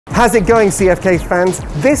How's it going, CFK fans?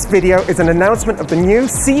 This video is an announcement of the new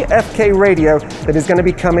CFK Radio that is going to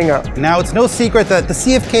be coming up. Now, it's no secret that the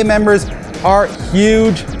CFK members are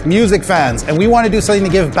huge music fans, and we want to do something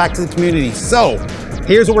to give back to the community. So,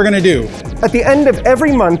 here's what we're going to do. At the end of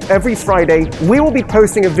every month, every Friday, we will be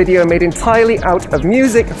posting a video made entirely out of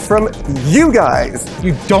music from you guys.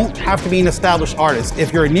 You don't have to be an established artist.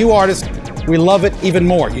 If you're a new artist, we love it even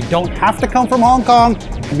more. You don't have to come from Hong Kong.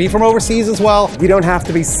 You can be from overseas as well. You don't have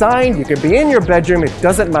to be signed. You can be in your bedroom. It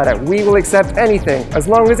doesn't matter. We will accept anything as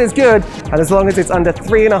long as it's good and as long as it's under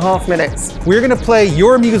 3.5 minutes. We're going to play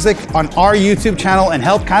your music on our YouTube channel and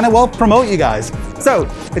help kind of, well, promote you guys. So,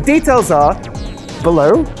 the details are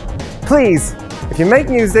below. Please, if you make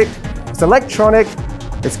music, it's electronic,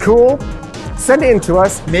 it's cool, send it in to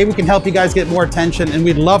us. Maybe we can help you guys get more attention, and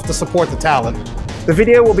we'd love to support the talent. The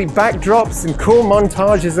video will be backdrops and cool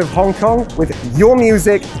montages of Hong Kong with your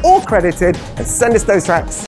music all credited, and send us those tracks.